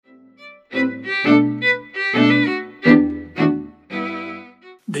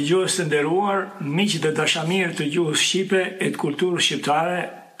Dëgjues të nderuar, miq dhe dashamirë të gjuhës shqipe e të kulturës shqiptare,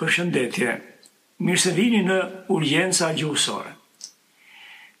 përshëndetje. Mirë se vini në urgjenca gjuhësore.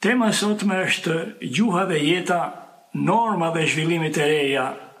 Tema e sotme është gjuha dhe jeta, norma dhe zhvillimit e reja,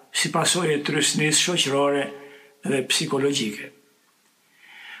 si pasojë e trysnisë shoqërore dhe psikologjike.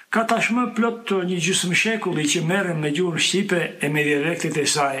 Ka tashmë plot një gjysmëshekulli që merrem me gjuhën shqipe e me dialektet e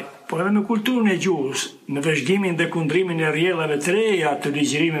saj, por edhe me kulturën e gjuhës, në vazhdimin dhe kundrimin e rrjedhave të reja të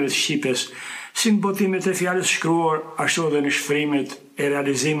ligjërimeve të shqipes, si në botimet e fjalës shkruar, ashtu edhe në shfrymet e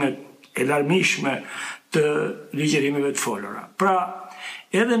realizimet e larmishme të ligjërimeve të folura. Pra,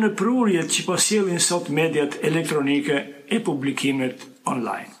 edhe në prurjet që po sjellin sot mediat elektronike e publikimet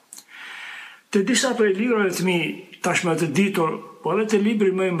online. Të disa prej librave të mi, tashmë të ditur, po edhe të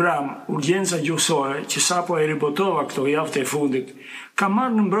libri më i mbram, Urgjenca gjuhësore, që sapo e ribotova këto javët e fundit, ka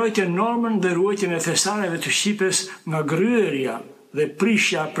marrë në mbrojtje normën dhe ruajtjen e thesareve të shqipes nga gryerja dhe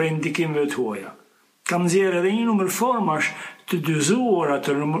prishja prej ndikimeve të huaja. Kam nxjerrë edhe një numër formash të dyzuara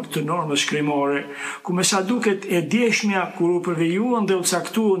të normës shkrimore, ku me sa duket e djeshmja kur u përvijuan dhe u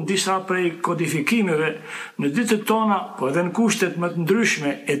caktuan disa prej kodifikimeve në ditët tona, po edhe në kushtet më të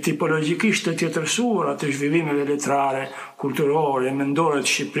ndryshme e tipologjikisht të tjetërsuara të zhvillimeve letrare, kulturore, mendore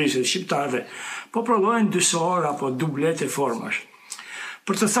të Shqipërisë dhe shqiptarëve, po prodhojnë dyshor apo dublete formash.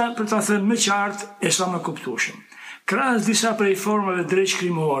 Për ta thënë më qartë e sa më kuptueshëm. Krahas disa prej formave drejt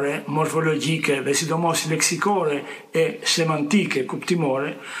shkrimore, morfologjike dhe sidomos leksikore e semantike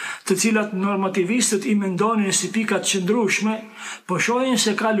kuptimore, të cilat normativistët i mendonin si pika të qëndrueshme, po shohin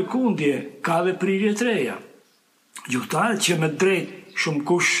se ka lëkundje, ka dhe prirje të reja. Gjuhëtarët që me drejt shumë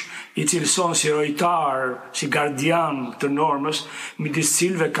kush i cilëson si rojtar, si gardian të normës, midis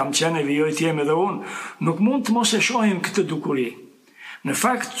cilëve kam qenë e vijoj të jem edhe unë, nuk mund të mos e shohim këtë dukuri. Në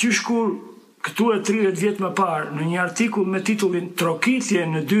fakt, qyshkur këtu e 30 vjetë më parë, në një artikull me titullin Trokitje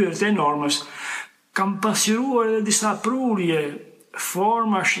në dyert e normës, kam pasqyruar edhe disa prurje,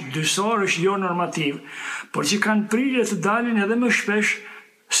 formash dysorësh jo normativ, por që kanë prirje të dalin edhe më shpesh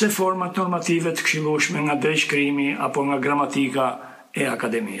se format normative të këshillueshme nga drejtshkrimi apo nga gramatika e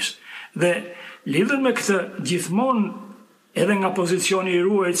akademisë. Dhe lidhur me këtë, gjithmonë edhe nga pozicioni i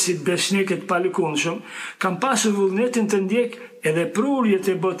ruajt si besnikët palëkundshëm, kam pasur vullnetin të ndjek edhe prurjet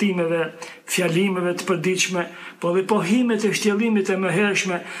e botimeve, fjalimeve të përditshme, po dhe pohimet e shtjellimit e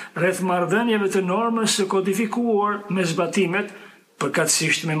mëhershme rreth marrëdhënieve të normës së kodifikuar me zbatimet,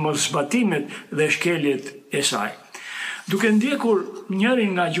 përkatësisht me mos zbatimet dhe shkeljet e saj. Duke ndjekur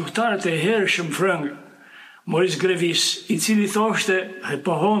njërin nga gjuhëtarët e hershëm frëng, Moris Grevis, i cili thoshte dhe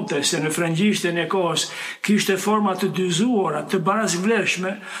pohonte se në frëngjishten e kohës kishte forma të dyzuara, të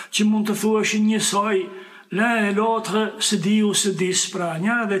barazvlefshme, që mund të thuheshin njësoj, l'un et l'autre se dit ou se dis, pra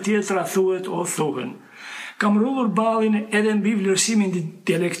njëra dhe tjetra thuhet o thuhen. Kam rrudhur ballin edhe mbi vlerësimin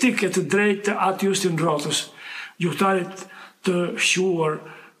dialektik e të drejtë të atë Justin Rotës, gjuhëtarit të shquar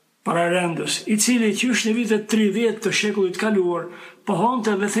pararendës, i cili qysh në vitet 30 të shekullit kaluar,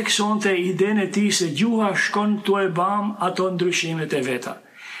 pohonte dhe theksonte idenë e tij se gjuha shkon tu e bam ato ndryshimet e veta,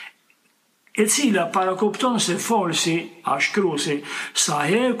 e cila parakupton se folsi, shkruesi, sa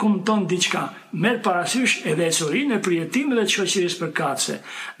herë kupton diçka, merr parasysh edhe ecurinë e përjetimeve të shoqërisë përkatëse,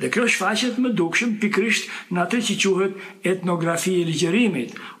 dhe kjo shfaqet më dukshëm pikërisht në atë që quhet etnografi e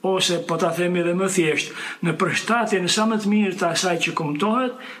ligjërimit, ose po ta themi edhe më thjesht, në përshtatjen sa më të mirë të asaj që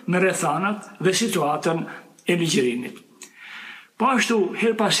kuptohet me rrethanat dhe situatën e ligjërimit. Po ashtu,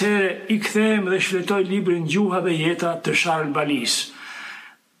 her pas here i kthehem dhe shfletoj librin Gjuha dhe jeta të Charles Balis,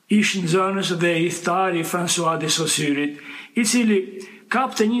 ish nxënës dhe idhëtar i François de Saussuret, i cili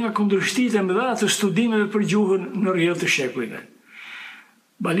kapte një nga kundërshtitë e mëdha të studimeve për gjuhën në rrjedhë të shekullive.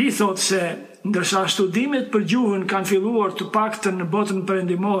 Bali thot se ndërsa studimet për gjuhën kanë filluar të paktën në botën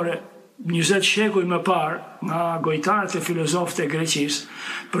perëndimore 20 shekuj më parë nga gojtarët e filozofët e Greqisë,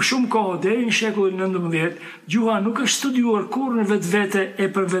 për shumë kohë deri në shekullin 19, gjuha nuk është studiuar kurrë në vetvete e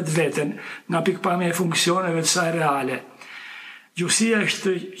për vetveten, nga pikpamja e funksioneve të saj reale. Gjuhësia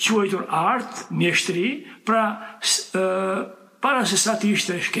është quajtur art, mjeshtri, pra para se sa të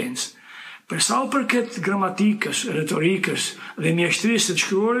ishte shkencë. Për sa u përket gramatikës, retorikës dhe mjeshtrisë të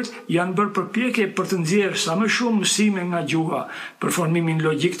shkruarit, janë bërë përpjekje për të nxjerrë sa më shumë mësime nga gjuha, për formimin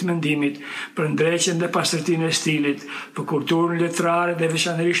logjik të mendimit, për ndreqjen dhe pastërtinë e stilit, për kulturën letrare dhe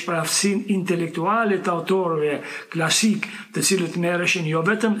veçanërisht për aftësinë intelektuale të autorëve klasik, të cilët merreshin jo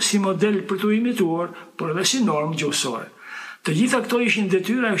vetëm si model për të imituar, por edhe si normë gjuhësore. Të gjitha këto ishin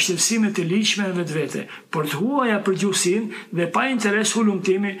detyra e shqetësimit të ligjshme në vetvete, por të huaja për gjuhësinë dhe pa interes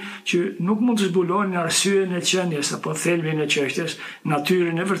hulumtimi që nuk mund të zbulonin arsyeën e qenies apo thelbin e çështjes,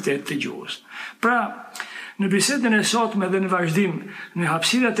 natyrën e vërtetë të gjuhës. Pra, në bisedën e sotme dhe në vazhdim, në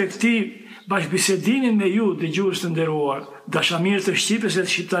hapësirat e këtij bashkëbisedimi me ju dëgjues të nderuar, dashamirë të shqipes e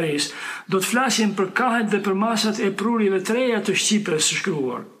të shqiptarisë, do të flasim për kahet dhe përmasat e prurjeve të reja të shqipes së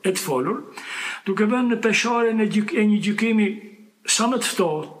shkruar e të folur, duke vënë në peshoren e një gjykimi sa më të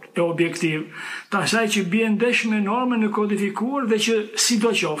ftohtë e objektiv, të asaj që bie ndesh me normën e kodifikuar dhe që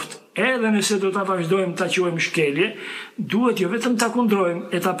sidoqoftë, edhe nëse do ta vazhdojmë ta quajmë shkelje, duhet jo vetëm ta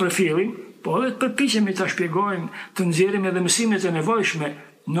kundrojmë e ta përfillim, po edhe të përpiqemi ta shpjegojmë, të nxjerrim edhe mësimet e nevojshme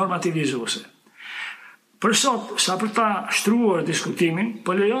normativizuese. Për sot, sa për ta shtruar diskutimin,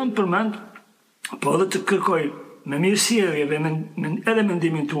 po lejon përmend, po edhe të kërkoj me mirësjellje dhe edhe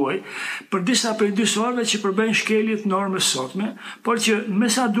mendimin tuaj për disa prej dysorëve që përbëjnë shkeljet normës sotme, por që me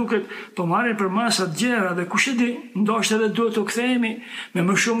sa duket po marrin përmasat gjera dhe kush e di, ndoshta edhe duhet të kthehemi me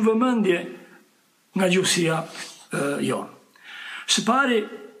më shumë vëmendje nga gjuhësia jonë. Së pari,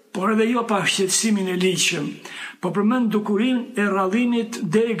 por edhe jo pa shqetësimin e ligjshëm, po përmend dukurinë e rrallimit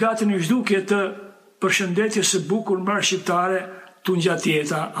deri gati në zhdukje të përshëndetjes së bukur mbar shqiptare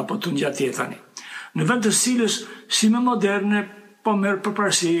tungjatjeta apo tungjatjetani. Në vend të cilës si më moderne po merr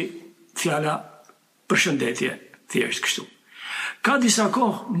përparësi fjala përshëndetje, thjesht kështu. Ka disa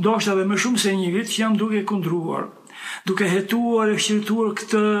kohë, ndoshta edhe më shumë se një vit, që jam duke kundruar, duke hetuar e shqyrtuar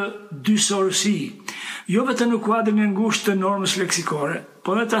këtë dysorësi, jo vetëm në kuadrin e ngushtë të normës leksikore,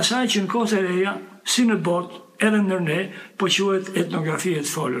 por edhe të asaj që në kohët e reja, si në botë, edhe në ne, po quhet etnografia e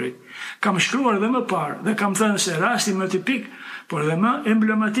të folurit. Kam shkruar dhe më parë dhe kam thënë se rasti më tipik, por edhe më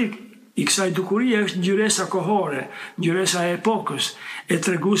emblematik i kësaj dukurie është ngjyresa kohore, ngjyresa e epokës, e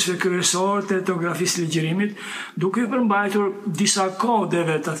treguesve kryesor të etnografisë ligjërimit, duke përmbajtur disa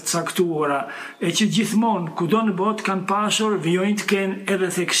kodeve të caktuara, e që gjithmonë kudo në botë kanë pasur vijojnë të kenë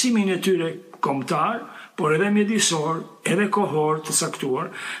edhe theksimin e tyre kombëtar, por edhe mjedisor, edhe kohor të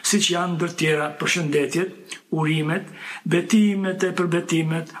caktuar, siç janë ndër tjera përshëndetjet, urimet, betimet e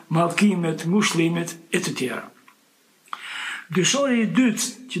përbetimet, mallkimet, ngushëllimet e të tjera. Dysori i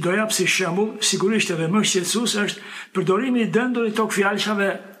dytë që do jap si shembull, sigurisht edhe më shqetësues, është përdorimi i dendur i tok fjalëshave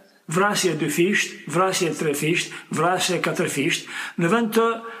vrasje 2 fisht, vrasje 3 fisht, vrasje 4 fisht, në vend të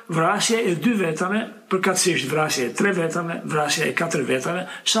vrasje e 2 vetame, përkatësisht vrasje e 3 vetame, vrasje e 4 vetame,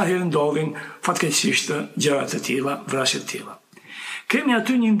 sa herë ndodhin fatkeqësisht gjëra të tilla, vrasje të tilla. Kemi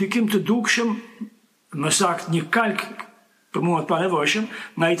aty një ndikim të dukshëm, më saktë një kalk për mua të panevojshëm,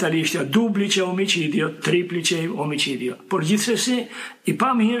 nga italishtja duplice omicidio, triplice omicidio, por gjithsesi i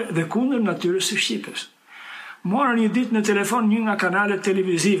pa mirë dhe kundër natyrës së shqipes. Mora një ditë në telefon një nga kanalet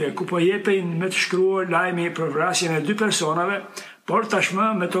televizive, ku po jepejnë me të shkruar lajmi për vrasjen e 2 personave, por tashmë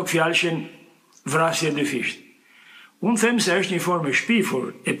me tok fjalshin vrasje 2 fisht. Unë them se është një formë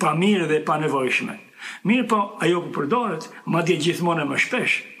shpifur, e pa mirë dhe e pa nevojshme. Mirë po, ajo ku përdoret, madje gjithmonë më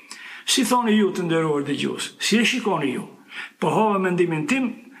shpesh. Si thoni ju të nderuar dëgjues, si e shikoni ju? Po hova mendimin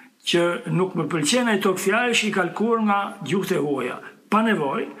tim që nuk më pëlqen ai tok fjalësh i kalkuar nga gjuhët e huaja, pa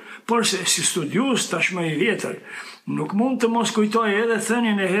nevojë, por se si studius tashmë i vjetër, nuk mund të mos kujtoj edhe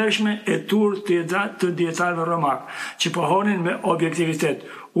thënien e hershme e tur të dietarëve romak, që pohonin me objektivitet,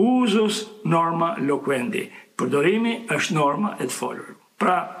 usus norma loquendi. Përdorimi është norma e të folur.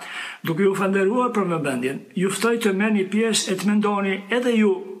 Pra, duke ju falënderuar për vëmendjen, ju ftoj të merrni pjesë e të mendoni edhe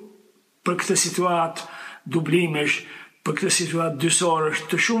ju për këtë situatë dublimesh, për këtë situatë dysorësh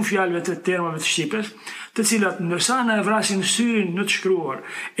të shumë fjalëve të termave të shqipes, të cilat ndërsa na e vrasin syrin në të shkruar,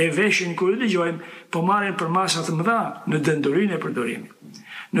 e veshin kur i dëgjojmë, po marrin përmasa të mëdha në dendurinë e përdorimit.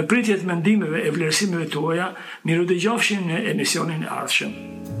 Në pritje të mendimeve e vlerësimeve tuaja, miru dëgjofshin në emisionin e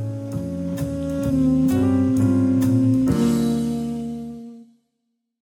ardhshëm.